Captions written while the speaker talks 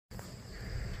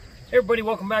Hey everybody,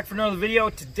 welcome back for another video.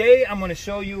 Today I'm going to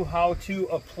show you how to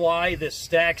apply this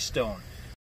stack stone.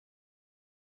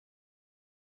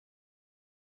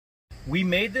 We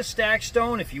made this stack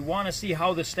stone. If you want to see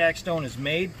how the stack stone is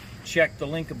made, check the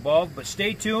link above. But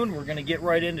stay tuned, we're going to get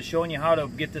right into showing you how to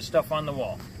get this stuff on the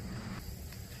wall.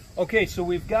 Okay, so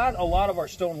we've got a lot of our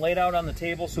stone laid out on the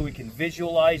table so we can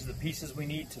visualize the pieces we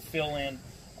need to fill in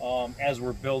as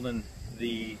we're building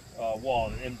the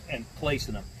wall and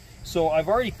placing them. So I've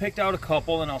already picked out a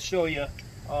couple, and I'll show you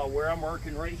where I'm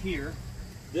working right here.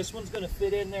 This one's going to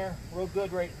fit in there real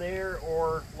good right there,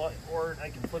 or I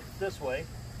can flip it this way.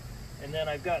 And then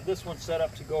I've got this one set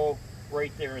up to go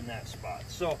right there in that spot.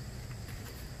 So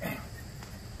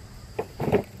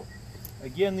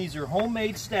again, these are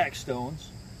homemade stack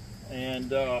stones, and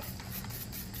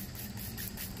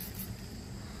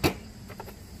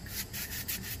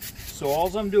so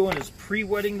all I'm doing is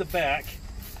pre-wetting the back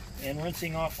and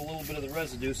rinsing off a little bit of the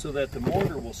residue so that the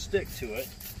mortar will stick to it.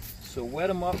 So wet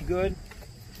them up good.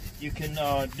 You can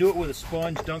do it with a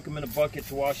sponge, dunk them in a bucket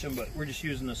to wash them, but we're just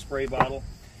using a spray bottle.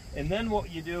 And then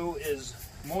what you do is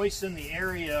moisten the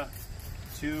area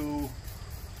to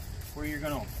where you're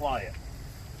going to apply it.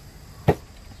 And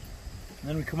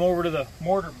then we come over to the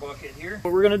mortar bucket here.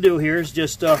 What we're going to do here is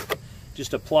just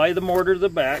apply the mortar to the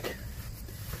back.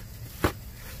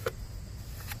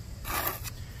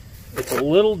 It's a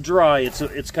little dry.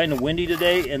 It's kind of windy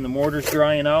today, and the mortar's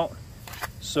drying out.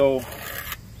 So,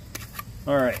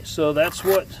 all right. So that's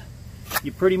what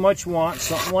you pretty much want,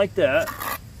 something like that.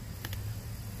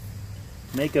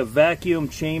 Make a vacuum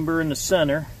chamber in the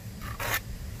center.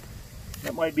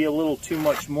 That might be a little too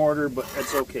much mortar, but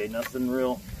that's okay. Nothing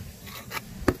real.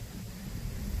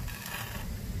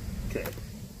 Okay.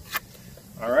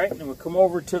 All right. And we'll come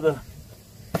over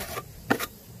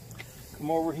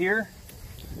here.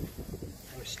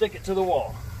 Stick it to the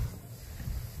wall,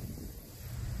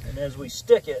 and as we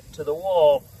stick it to the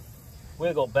wall,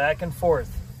 wiggle back and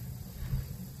forth.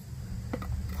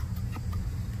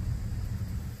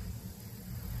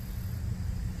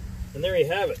 And there you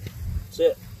have it. That's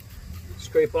it.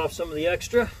 Scrape off some of the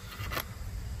extra,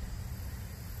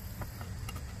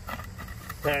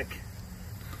 pack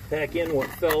in what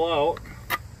fell out,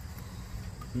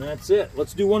 and that's it.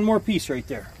 Let's do one more piece right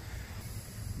there.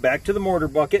 Back to the mortar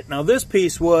bucket. Now this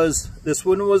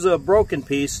one was a broken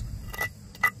piece,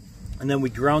 and then we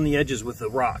ground the edges with a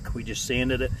rock. We just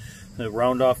sanded it to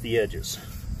round off the edges.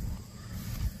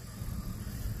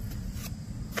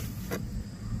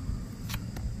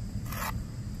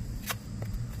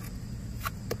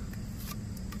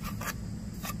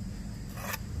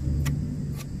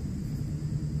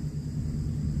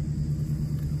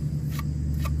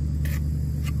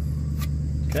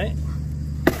 Okay.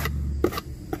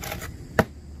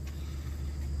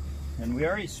 And we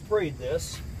already sprayed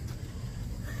this.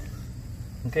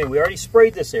 Okay, we already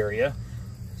sprayed this area.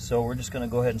 So we're just going to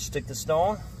go ahead and stick the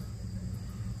stone.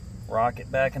 Rock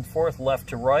it back and forth, left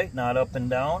to right, not up and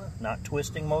down, not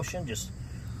twisting motion. Just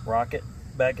rock it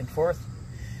back and forth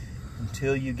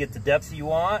until you get the depth you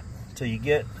want, until you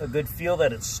get a good feel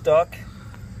that it's stuck.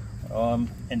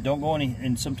 And don't go any,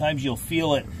 and sometimes you'll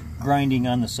feel it grinding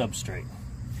on the substrate.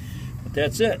 But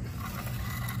that's it.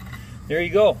 There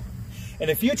you go. In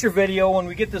a future video, when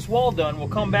we get this wall done, we'll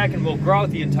come back and we'll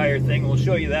grout the entire thing. We'll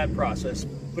show you that process.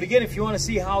 But again, if you want to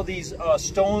see how these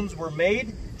stones were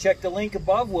made, check the link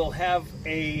above. We'll have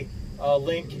a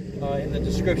link in the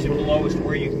description below as to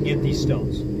where you can get these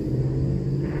stones.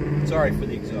 Sorry for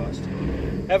the exhaust.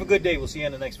 Have a good day. We'll see you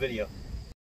in the next video.